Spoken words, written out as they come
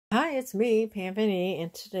Hi, it's me, PamVanEe,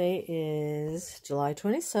 and today is July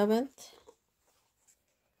 27th.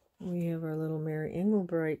 We have our little Mary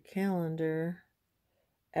Englebright calendar.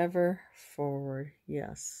 Ever forward,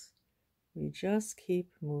 yes. We just keep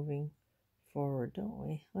moving forward, don't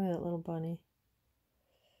we? Look at that little bunny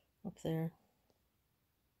up there.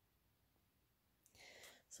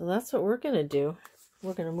 So that's what we're going to do.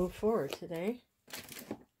 We're going to move forward today.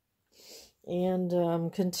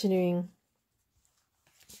 And continuing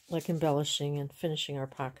like embellishing and finishing our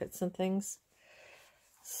pockets and things.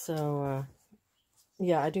 So,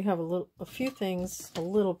 yeah, I do have a few things a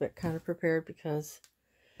little bit kind of prepared because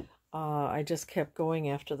I just kept going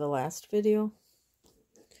after the last video.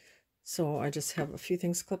 So I just have a few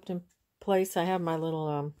things clipped in place. I have my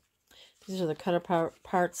little, these are the cut apart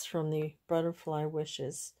parts from the Butterfly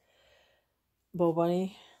Wishes Bow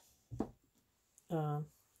Bunny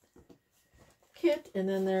kit. And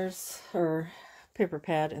then there's her paper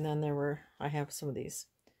pad. And then I have some of these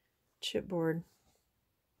chipboard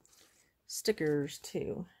stickers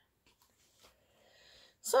too.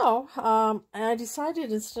 So, I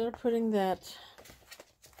decided instead of putting that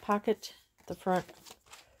pocket at the front,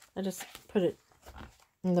 I just put it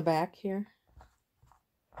in the back here.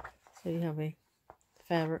 So you have a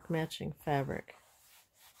matching fabric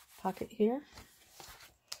pocket here.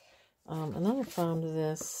 And then I found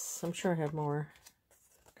this, I'm sure I had more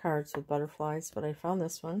cards with butterflies, but I found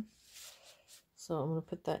this one. So I'm going to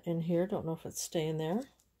put that in here. Don't know if it's staying there.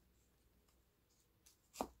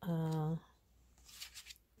 I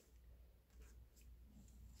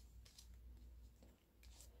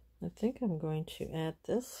think I'm going to add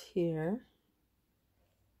this here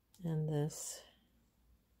and this.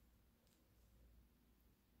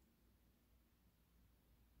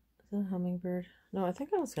 Is that a hummingbird? No, I think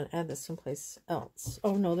I was going to add this someplace else.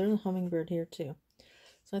 Oh no, there's a hummingbird here too.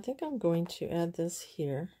 So I think I'm going to add this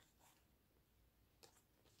here.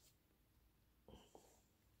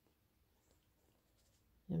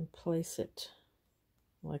 And place it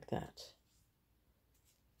like that.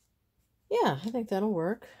 Yeah, I think that'll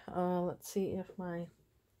work. Let's see if my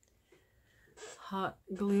hot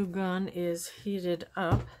glue gun is heated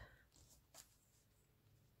up.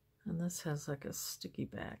 And this has like a sticky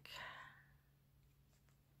back.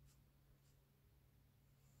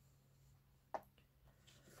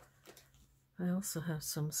 I also have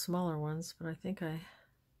some smaller ones, but I think I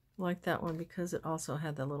like that one because it also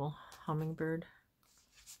had the little hummingbird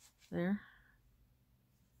there.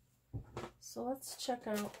 So let's check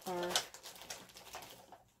out our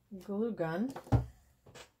glue gun.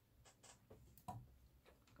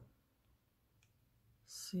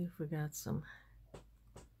 See if we got some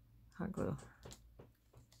hot glue.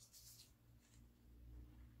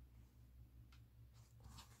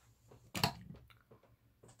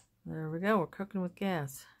 There we go, we're cooking with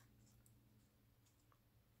gas.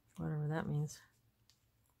 Whatever that means.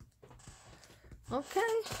 Okay.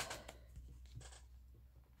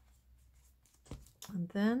 And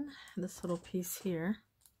then this little piece here.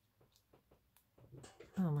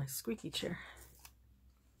 Oh, my squeaky chair.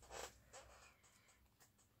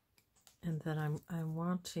 And then I'm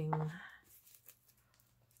wanting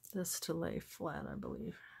this to lay flat, I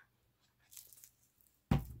believe.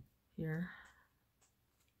 Here.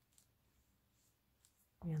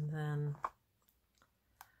 And then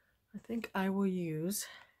I think I will use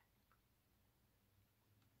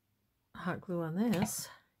hot glue on this.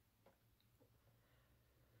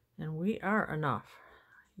 And we are enough.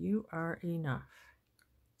 You are enough.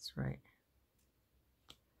 That's right.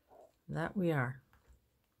 That we are.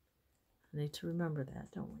 I need to remember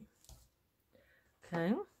that, don't we?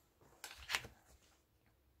 Okay.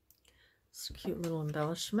 It's a cute little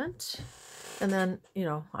embellishment. And then, you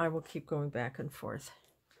know, I will keep going back and forth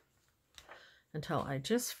until I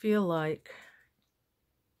just feel like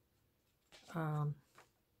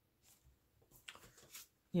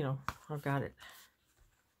you know, I've got it.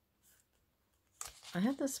 I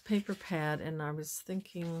had this paper pad and I was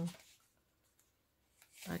thinking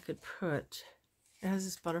I could put, it has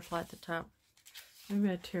this butterfly at the top. Maybe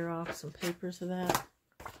I'd tear off some papers of that,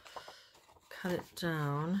 cut it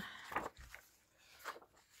down,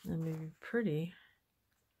 and maybe pretty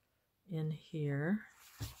in here.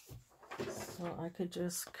 So I could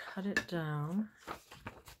just cut it down.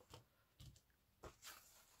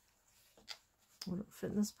 Would it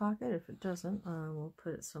fit in this pocket? If it doesn't, we'll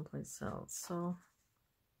put it someplace else. So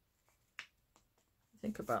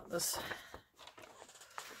think about this.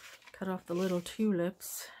 Cut off the little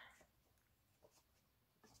tulips.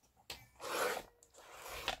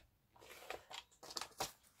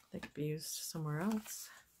 They could be used somewhere else.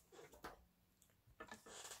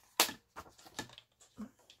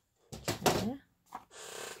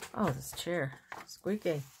 Oh, this chair,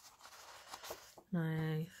 squeaky.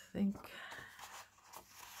 I think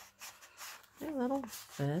that'll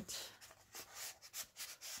fit.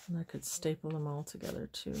 And I could staple them all together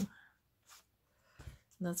too. And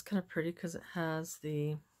that's kind of pretty because it has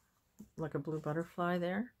the, like a blue butterfly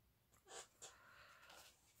there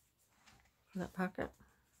for that pocket.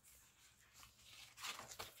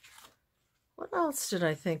 What else did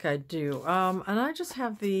I think I'd do? And I just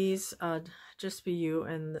have these, Just Be You,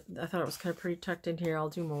 and I thought it was kind of pretty tucked in here. I'll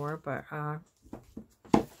do more, but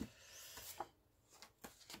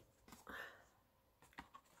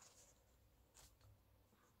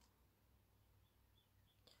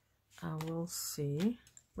we'll see.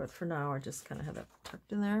 But for now, I just kind of have that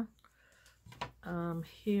tucked in there.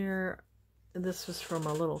 Here, this was from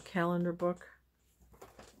a little calendar book.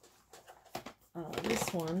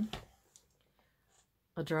 This one,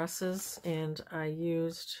 addresses, and I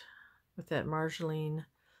used with that Marjolaine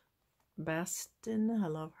Bastin. I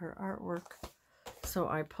love her artwork. So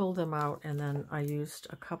I pulled them out, and then I used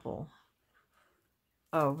a couple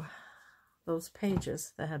of those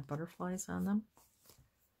pages that had butterflies on them.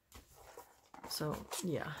 So,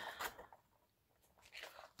 yeah.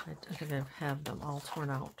 I think I have them all torn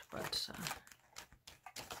out, but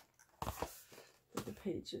with the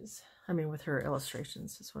pages, I mean with her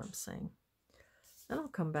illustrations is what I'm saying. Then I'll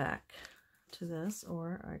come back to this,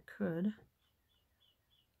 or I could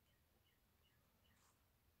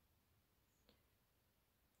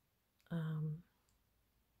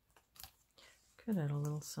add a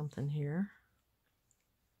little something here.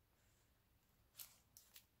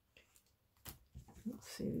 Let's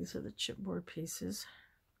see, these are the chipboard pieces.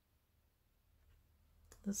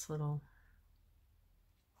 This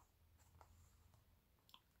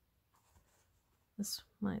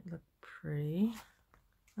might look pretty.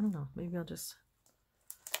 I don't know, maybe I'll just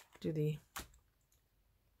do the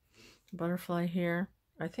butterfly here.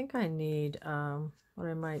 I think I need, what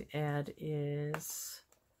I might add is,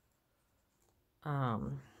 what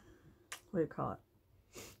do you call it?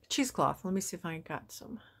 Cheesecloth. Let me see if I got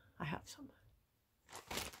some. I have some.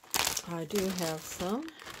 I do have some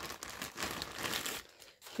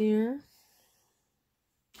here.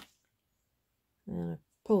 And I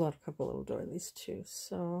pulled out a couple little doilies too.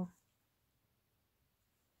 So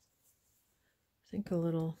I think a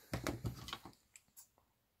little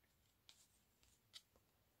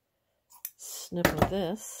snip of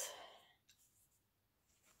this.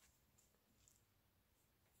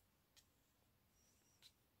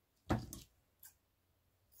 I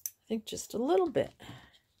think just a little bit.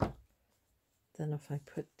 Then if I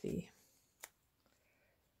put the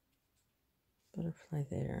butterfly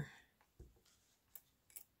there.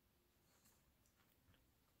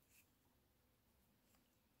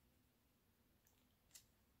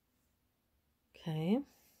 Okay.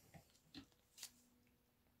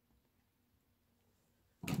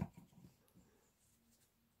 A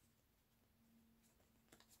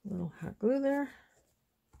little hot glue there.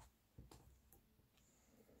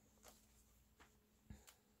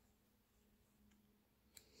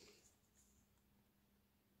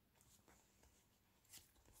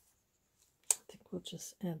 I think we'll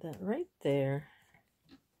just add that right there.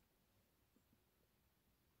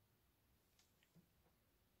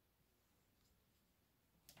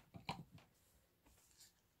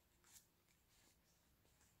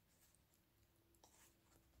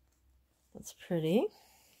 That's pretty.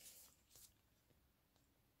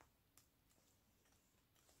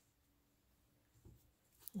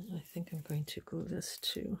 And I think I'm going to glue this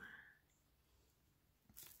too.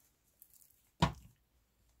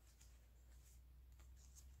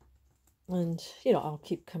 And, you know, I'll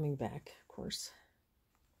keep coming back, of course,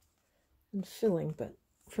 and filling, but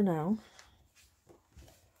for now,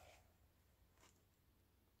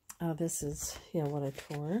 this is, yeah, what I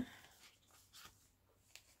tore.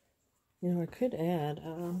 You know, I could add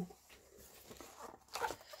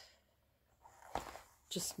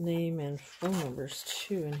just name and phone numbers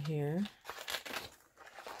too in here.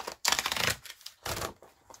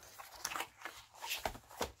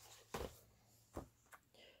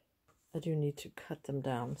 I do need to cut them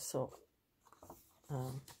down, so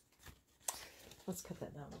let's cut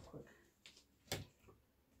that down real quick.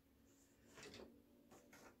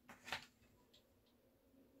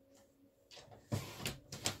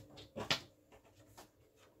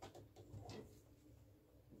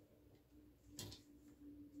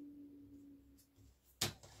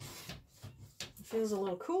 Feels a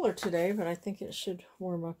little cooler today, but I think it should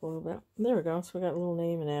warm up a little bit. There we go. So we got a little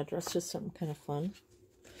name and address, just something kind of fun.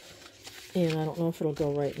 And I don't know if it'll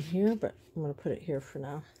go right in here, but I'm going to put it here for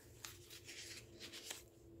now.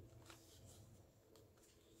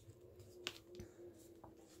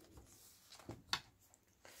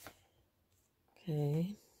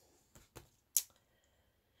 Okay.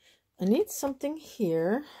 I need something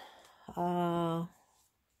here. I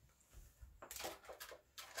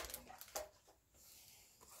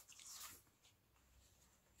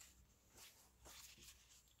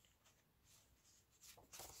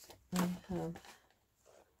have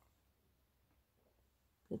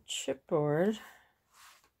the chipboard.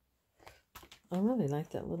 I really like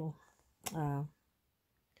that little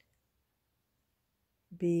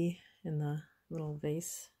bee in the little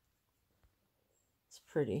vase. It's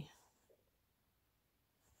pretty.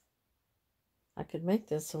 I could make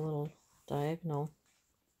this a little diagonal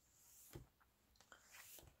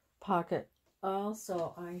pocket.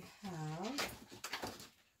 Also, I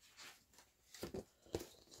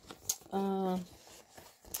have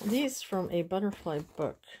these from a butterfly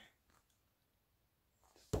book.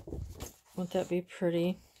 Wouldn't that be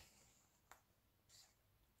pretty?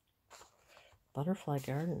 Butterfly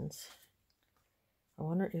gardens. I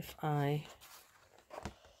wonder if I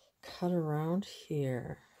cut around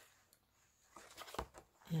here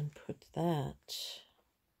and put that.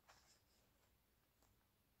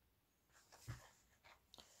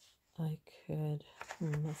 I could,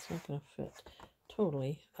 that's not going to fit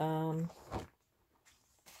totally.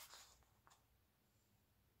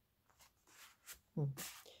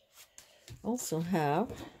 Also have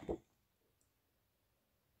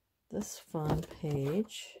this fun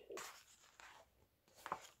page.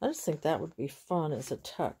 I just think that would be fun as a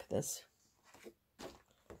tuck, this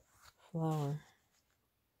flower.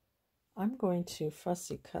 I'm going to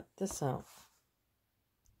fussy cut this out.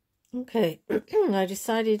 Okay, I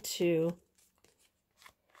decided to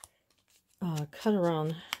cut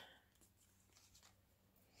around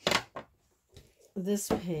this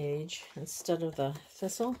page instead of the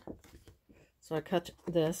thistle. So I cut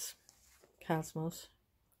this cosmos,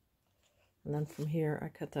 and then from here I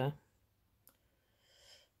cut the,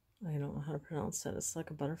 I don't know how to pronounce that. It's like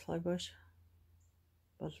a butterfly bush,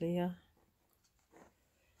 buddleia.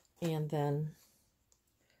 And then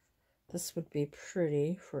this would be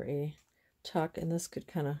pretty for a tuck, and this could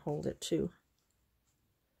kind of hold it too.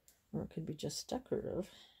 Or it could be just decorative.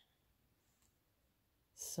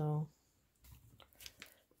 So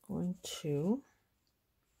I'm going to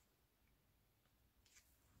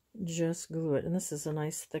just glue it. And this is a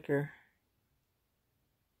nice thicker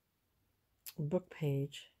book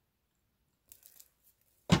page.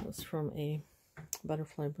 It's from a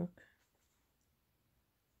butterfly book.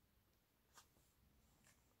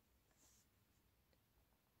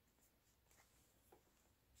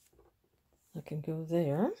 I can go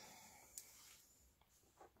there.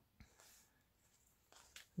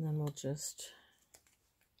 And then we'll just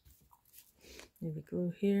maybe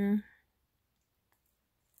glue here.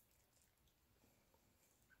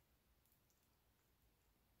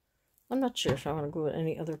 I'm not sure if I want to glue it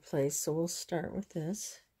any other place, so we'll start with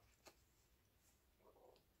this.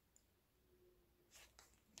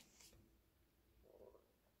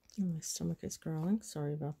 Oh, my stomach is growling.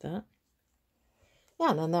 Sorry about that. Yeah,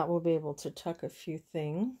 and then that will be able to tuck a few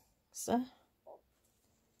things.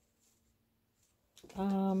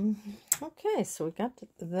 Okay, so we got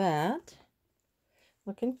that.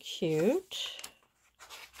 Looking cute.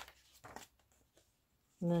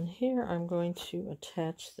 And then here I'm going to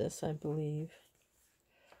attach this, I believe.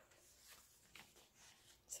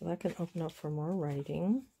 So that can open up for more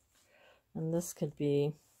writing. And this could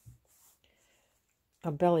be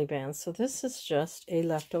a belly band. So this is just a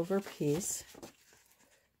leftover piece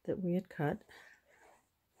that we had cut.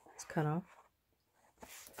 It's cut off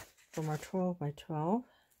from our 12 by 12.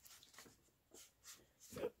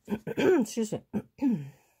 Excuse me.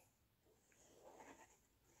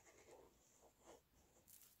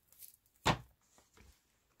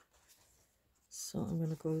 So I'm going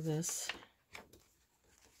to glue this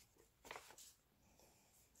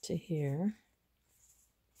to here.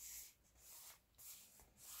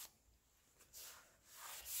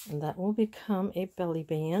 And that will become a belly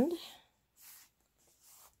band.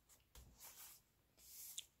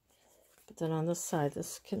 But then on this side,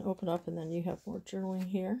 this can open up, and then you have more journaling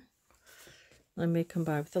here. I may come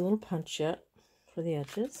by with a little punch yet for the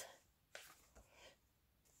edges.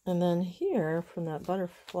 And then here, from that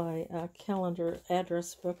butterfly calendar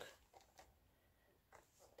address book,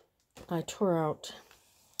 I tore out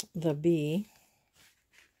the bee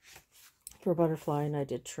for butterfly, and I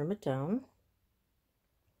did trim it down.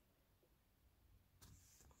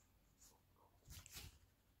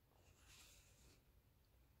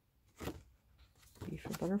 Bee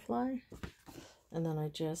for butterfly. And then I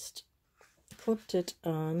just clipped it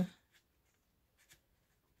on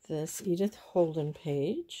this Edith Holden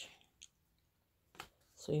page.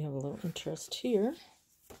 So you have a little interest here.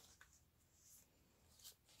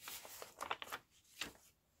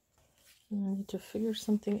 And I need to figure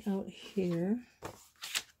something out here.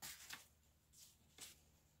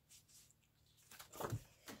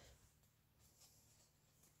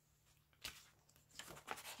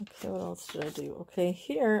 Okay, what else did I do? Okay,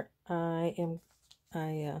 here I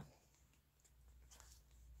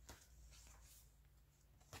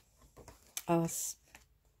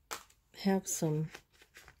have some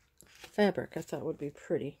fabric I thought would be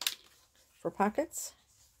pretty for pockets.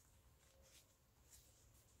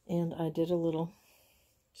 And I did a little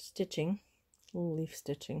stitching, a little leaf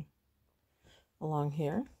stitching along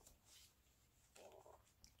here.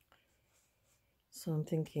 So I'm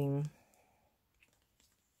thinking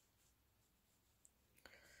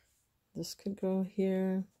this could go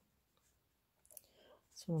here.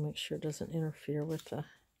 So I'll make sure it doesn't interfere with the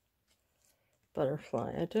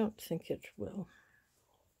butterfly. I don't think it will.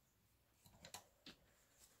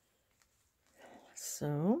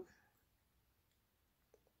 So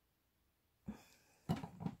let's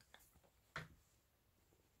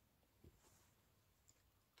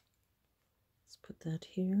put that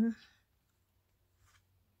here.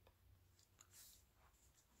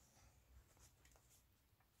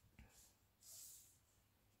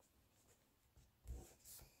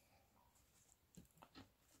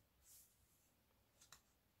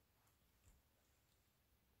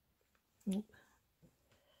 Nope.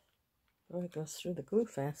 Oh, it goes through the glue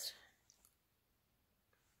fast.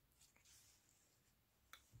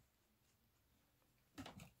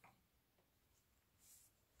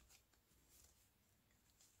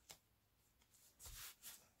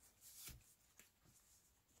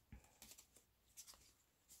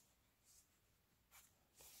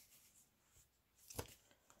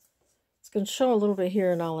 It's going to show a little bit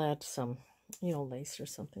here, and I'll add some, lace or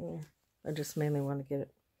something there. I just mainly want to get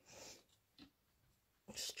it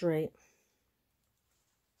straight.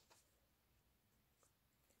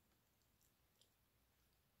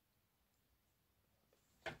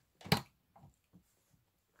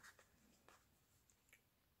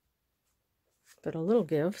 But a little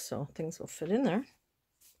give, so things will fit in there. And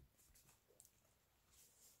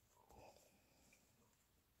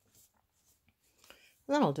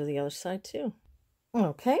then I'll do the other side too.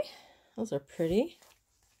 Okay, those are pretty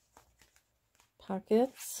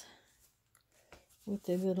pockets with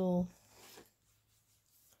the little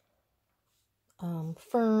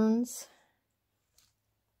ferns.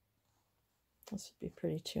 This would be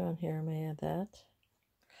pretty too on here. I may add that.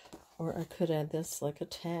 Or I could add this like a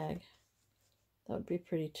tag. That would be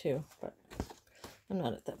pretty too, but I'm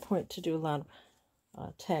not at that point to do a lot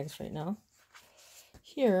of tags right now.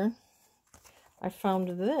 Here, I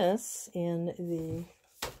found this in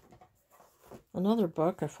another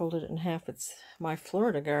book. I folded it in half. It's My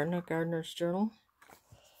Florida Garden, a gardener's journal.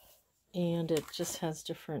 And it just has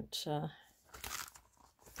different, I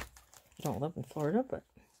don't live in Florida, but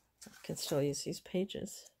I can still use these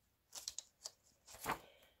pages.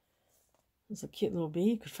 There's a cute little bee.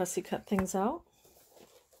 You could fussy cut things out.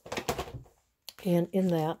 And in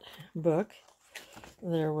that book,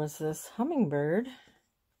 there was this hummingbird.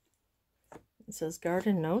 It says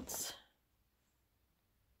Garden Notes.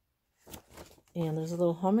 And there's a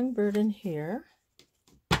little hummingbird in here.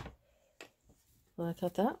 So I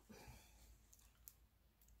thought that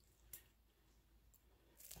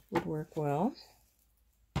would work well.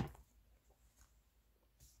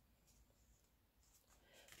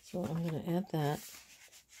 So I'm going to add that.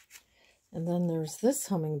 And then there's this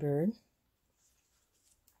hummingbird.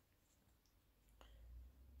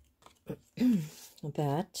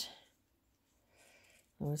 That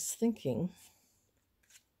I was thinking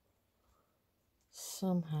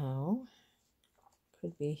somehow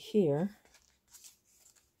could be here.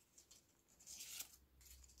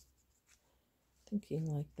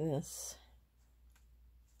 Thinking like this,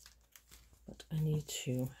 but I need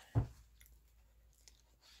to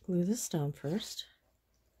glue this down first.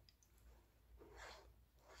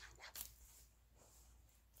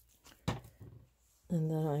 And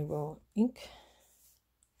then I will ink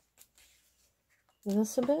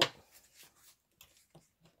this a bit.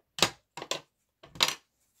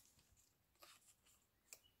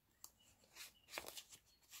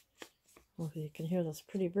 Well, you can hear those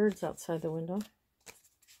pretty birds outside the window.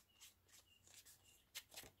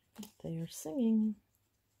 They are singing.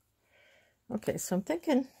 Okay, so I'm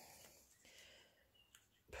thinking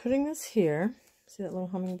putting this here. See that little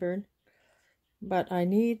hummingbird? But I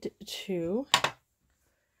need to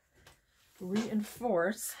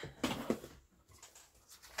reinforce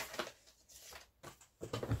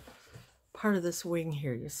part of this wing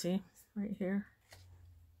here, you see, right here.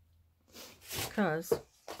 because,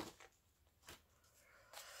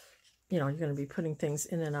 you know, you're going to be putting things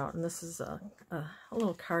in and out. And this is a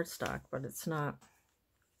little cardstock, but it's not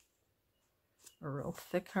a real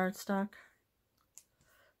thick cardstock.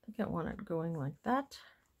 I think I want it going like that.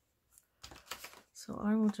 So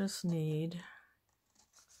I will just need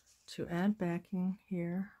to add backing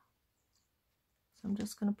here. So I'm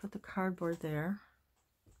just going to put the cardboard there.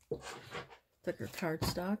 Thicker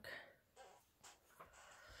cardstock.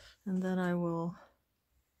 And then I will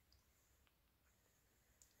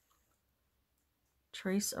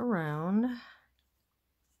trace around.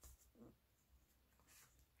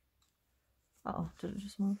 Uh-oh, did it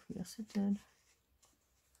just move? Yes, it did.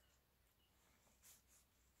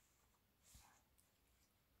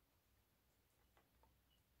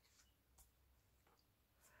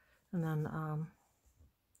 And then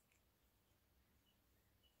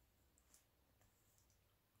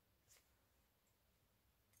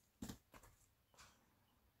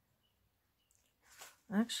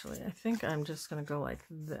actually, I think I'm just going to go like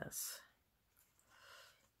this.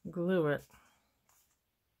 Glue it.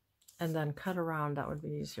 And then cut around. That would be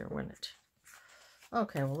easier, wouldn't it?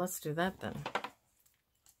 Okay, well, let's do that then.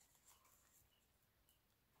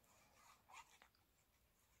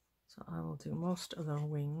 So I will do most of the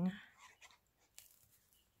wing.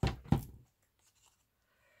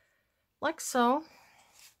 Like so.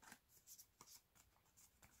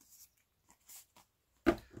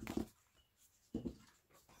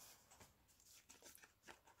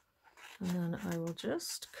 And then I will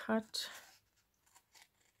just cut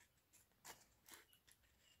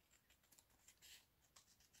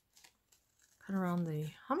around the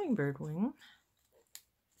hummingbird wing.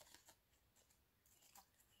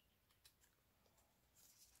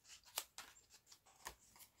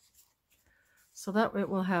 So that it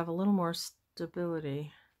will have a little more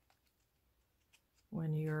stability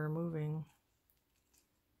when you're moving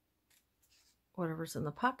whatever's in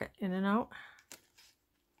the pocket in and out.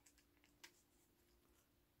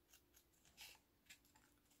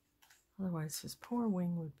 Otherwise his poor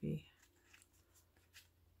wing would be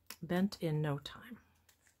bent in no time.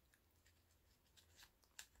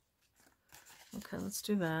 Okay, let's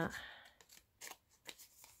do that.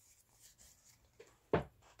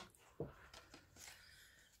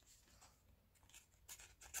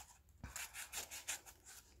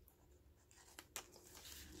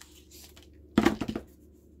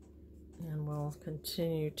 And we'll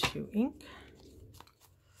continue to ink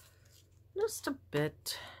just a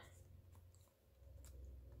bit.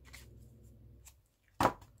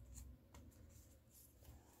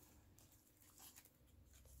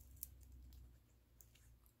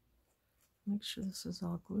 Make sure this is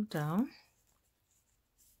all glued down.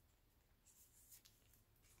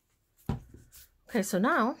 Okay, so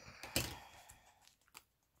now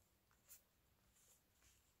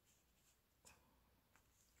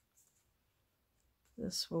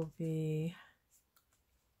this will be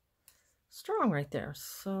strong right there.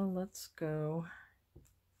 So let's go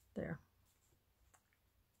there.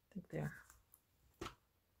 I think there.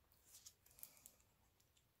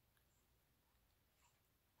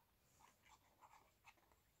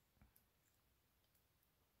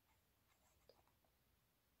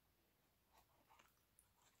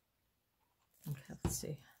 Okay, let's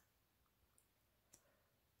see.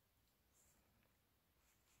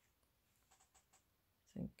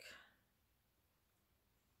 I think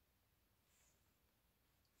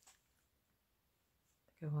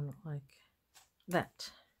I want it like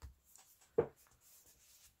that.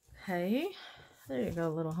 Okay, there you go,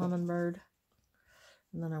 little hummingbird.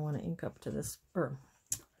 And then I want to ink up to this, or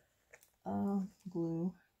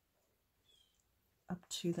glue up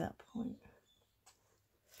to that point.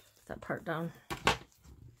 That part down.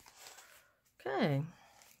 Okay.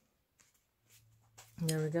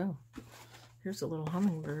 There we go. Here's a little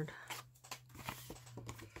hummingbird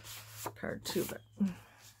card too, but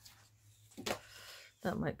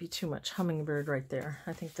that might be too much hummingbird right there.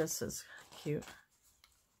 I think this is cute.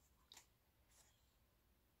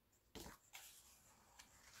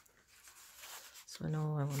 So I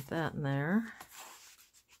know I want that in there.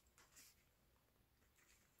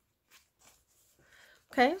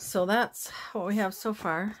 Okay, so that's what we have so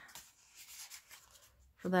far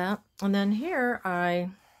for that. And then here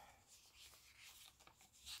I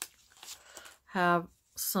have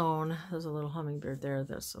sewn, there's a little hummingbird there,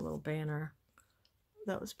 there's a little banner.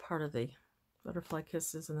 That was part of the butterfly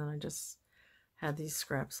kisses, and then I just had these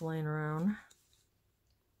scraps laying around.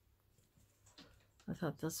 I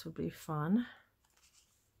thought this would be fun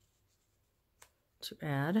to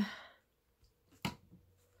add.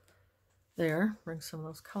 There, bring some of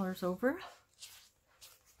those colors over.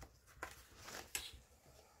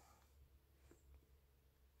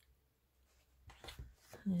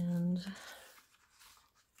 And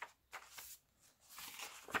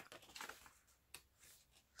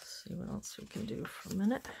let's see what else we can do for a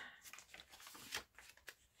minute.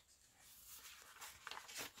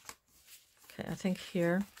 Okay, I think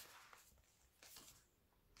here,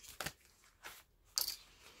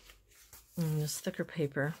 this thicker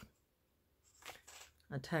paper,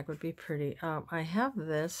 a tag would be pretty. I have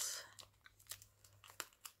this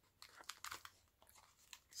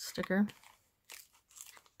sticker,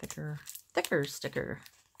 thicker sticker.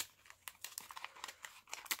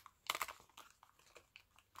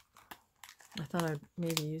 I thought I'd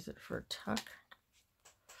maybe use it for a tuck.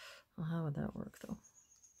 Well, how would that work though?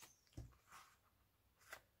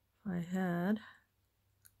 I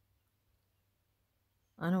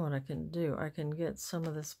know what I can do. I can get some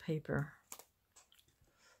of this paper.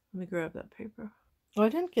 Let me grab that paper. Well, I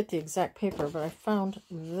didn't get the exact paper, but I found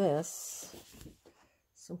this.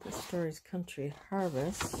 Simple Stories Country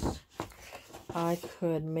Harvest. I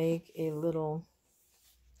could make a little,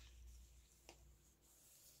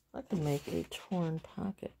 I could make a torn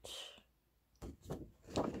pocket.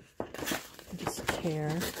 Just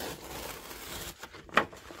tear.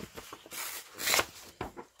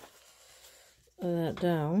 That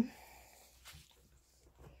down,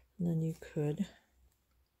 and then you could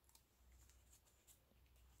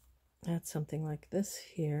add something like this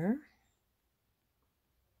here.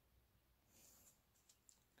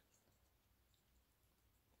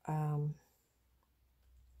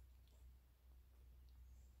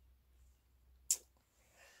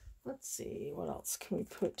 Let's see, what else can we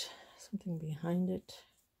put? Something behind it,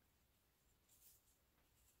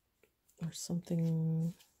 or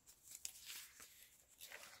something.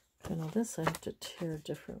 Now this I have to tear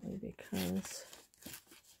differently because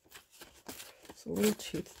it's a little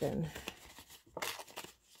too thin.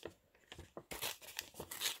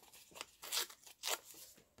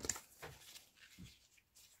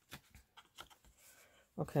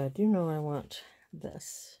 Okay, I do know I want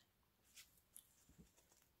this.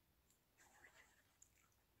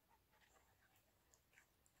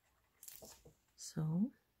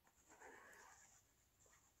 So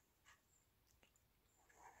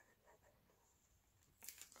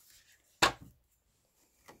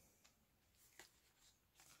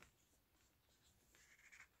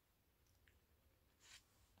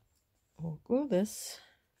we'll glue this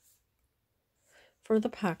for the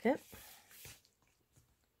pocket.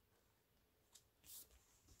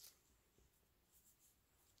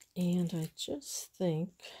 And I just think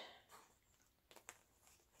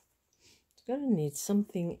it's going to need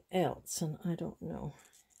something else, and I don't know.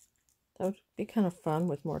 That would be kind of fun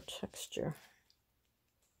with more texture.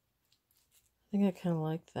 I think I kind of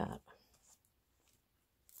like that.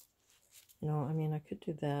 You know, I mean, I could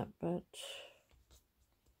do that, but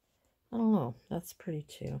I don't know. That's pretty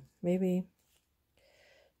too. Maybe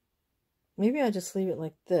I just leave it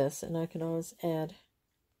like this, and I can always add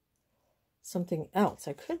something else.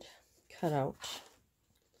 I could cut out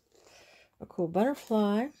a cool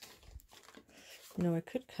butterfly. You know, I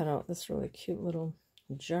could cut out this really cute little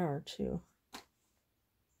jar too.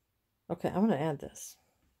 Okay, I'm going to add this.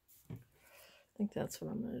 I think that's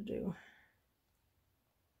what I'm going to do.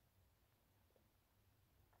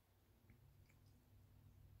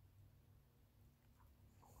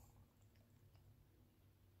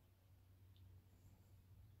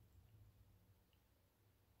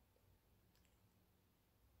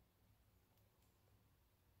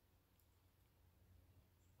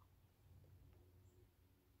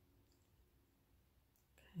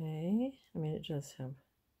 Okay, I mean, it does have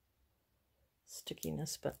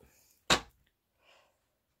stickiness, but I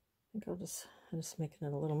think I'm just making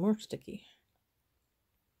it a little more sticky.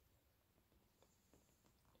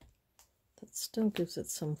 That still gives it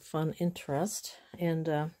some fun interest,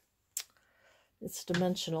 and it's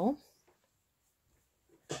dimensional.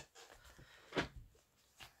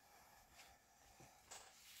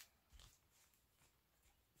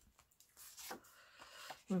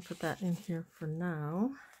 I'm going to put that in here for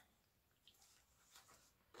now.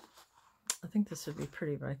 I think this would be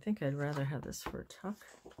pretty, but I think I'd rather have this for a tuck.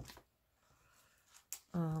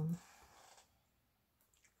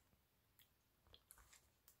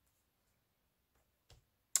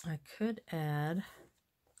 I could add,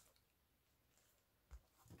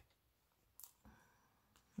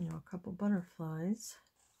 you know, a couple butterflies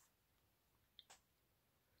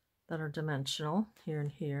that are dimensional here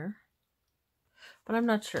and here, but I'm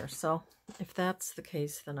not sure. So if that's the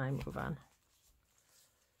case, then I move on.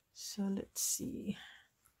 So let's see.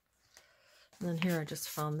 And then here I just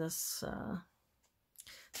found this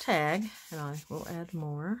tag, and I will add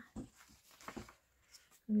more.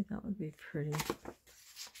 Maybe that would be pretty.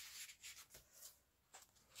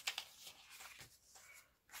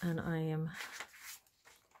 And I am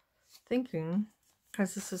thinking,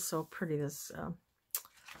 because this is so pretty, this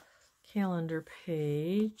calendar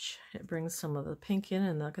page, it brings some of the pink in,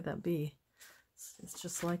 and look at that bee. It's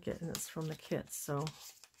just like it, and it's from the kit, so,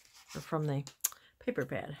 or from the paper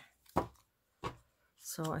pad.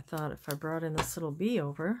 So I thought if I brought in this little bee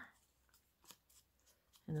over,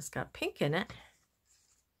 and it's got pink in it,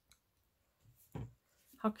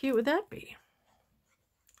 how cute would that be?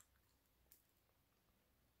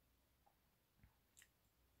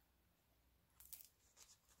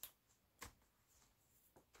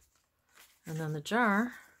 And then the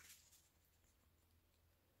jar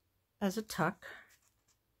as a tuck.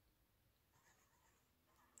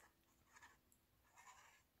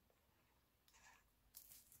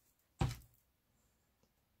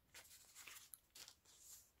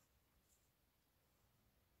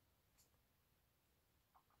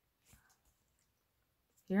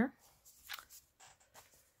 Here.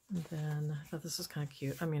 And then I thought this is kind of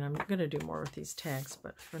cute. I mean, I'm going to do more with these tags,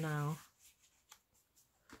 but for now,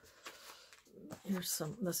 here's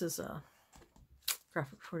some. This is a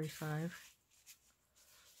graphic 45.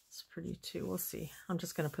 It's pretty too. We'll see. I'm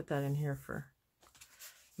just going to put that in here for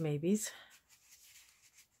maybes.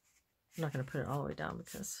 I'm not going to put it all the way down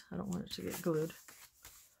because I don't want it to get glued.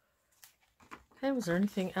 Okay, was there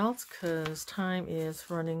anything else? Because time is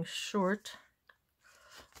running short.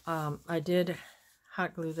 I did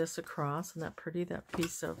hot glue this across, and that pretty, that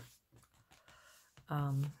piece of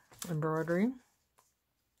embroidery.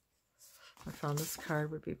 I found this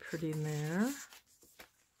card would be pretty in there.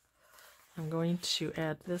 I'm going to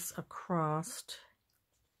add this across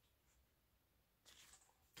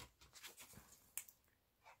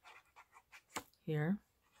here.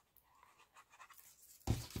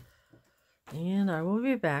 And I will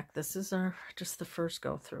be back. This is our just the first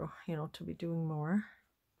go through, you know, to be doing more.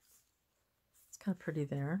 It's kind of pretty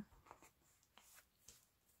there.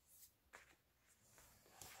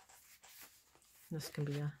 This can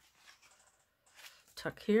be a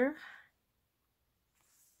tuck here.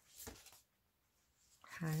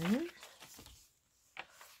 Okay.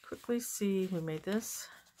 Quickly see, we made this.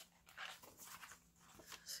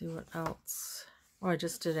 See what else. Oh, I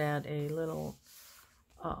just did add a little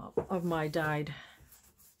of my dyed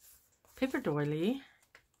paper doily.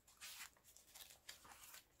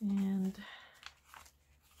 And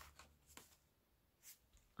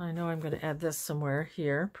I know I'm going to add this somewhere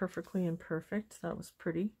here. Perfectly Imperfect. That was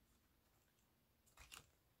pretty.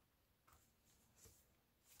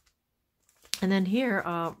 And then here,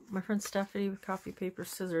 my friend Stephanie with Coffee Paper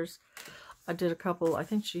Scissors, I did a couple. I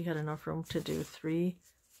think she had enough room to do 3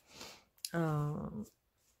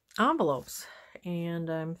 envelopes. And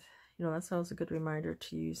you know, that's always a good reminder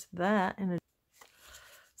to use that. And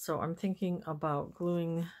so I'm thinking about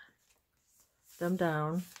gluing them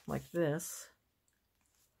down like this.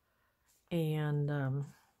 And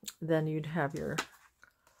then you'd have your,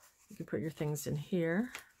 you could put your things in here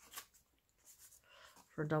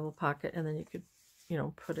for a double pocket, and then you could, you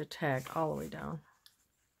know, put a tag all the way down.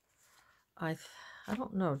 I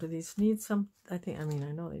don't know, do these need some, I mean,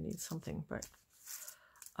 I know they need something, but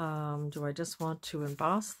do I just want to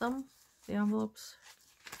emboss them, the envelopes?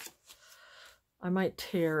 I might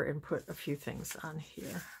tear and put a few things on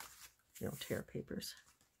here, you know, tear papers.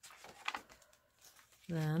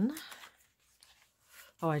 Then,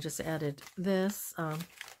 oh, I just added this,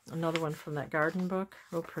 another one from that garden book.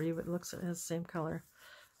 Real pretty, it looks, it has the same color.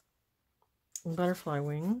 Butterfly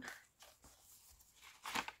wing.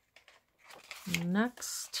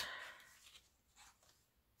 Next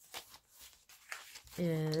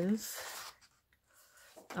is,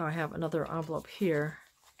 oh, I have another envelope here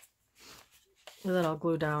that I'll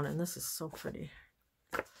glue down, and this is so pretty.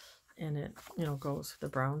 And it, you know, goes the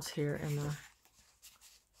browns here and the,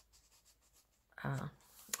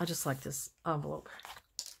 I just like this envelope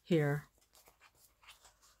here.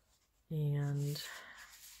 And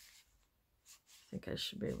I think I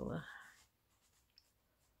should be able to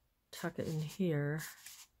tuck it in here.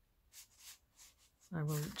 I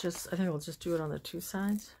think I'll just do it on the 2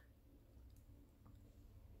 sides.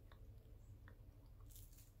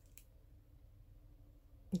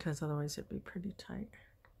 Because otherwise it'd be pretty tight.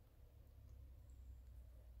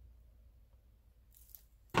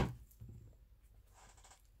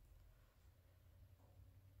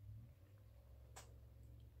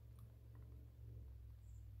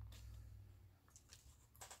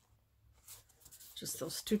 Just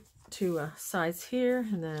those two sides here,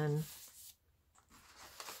 and then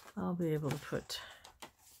I'll be able to put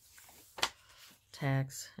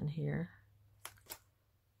tags in here.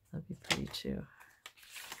 That'd be pretty too.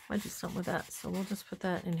 Might do something with that, so we'll just put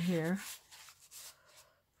that in here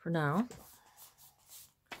for now.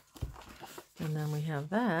 And then we have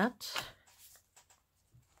that.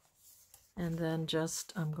 And then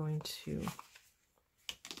just, I'm going to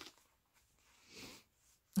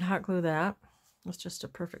hot glue that. It's just a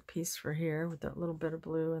perfect piece for here with that little bit of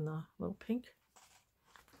blue and the little pink.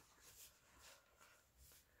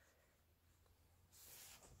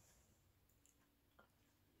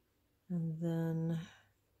 And then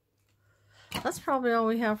that's probably all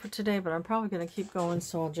we have for today, but I'm probably going to keep going,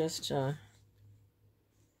 so I'll just, you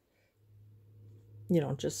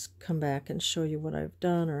know, just come back and show you what I've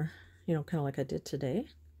done, or, you know, kind of like I did today.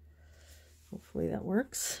 Hopefully that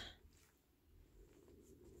works.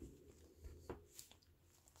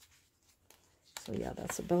 So yeah,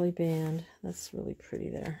 that's a belly band. That's really pretty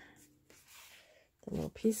there. The little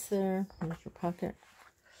piece there, there's your pocket.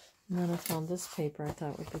 And then I found this paper I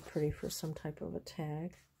thought would be pretty for some type of a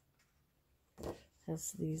tag. It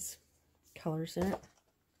has these colors in it.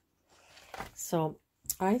 So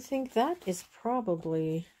I think that is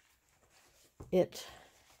probably it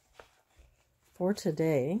for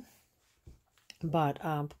today. But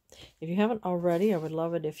if you haven't already, I would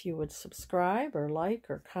love it if you would subscribe or like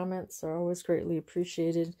or comments are always greatly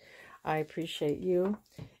appreciated. I appreciate you,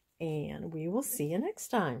 and we will see you next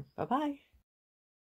time. Bye-bye.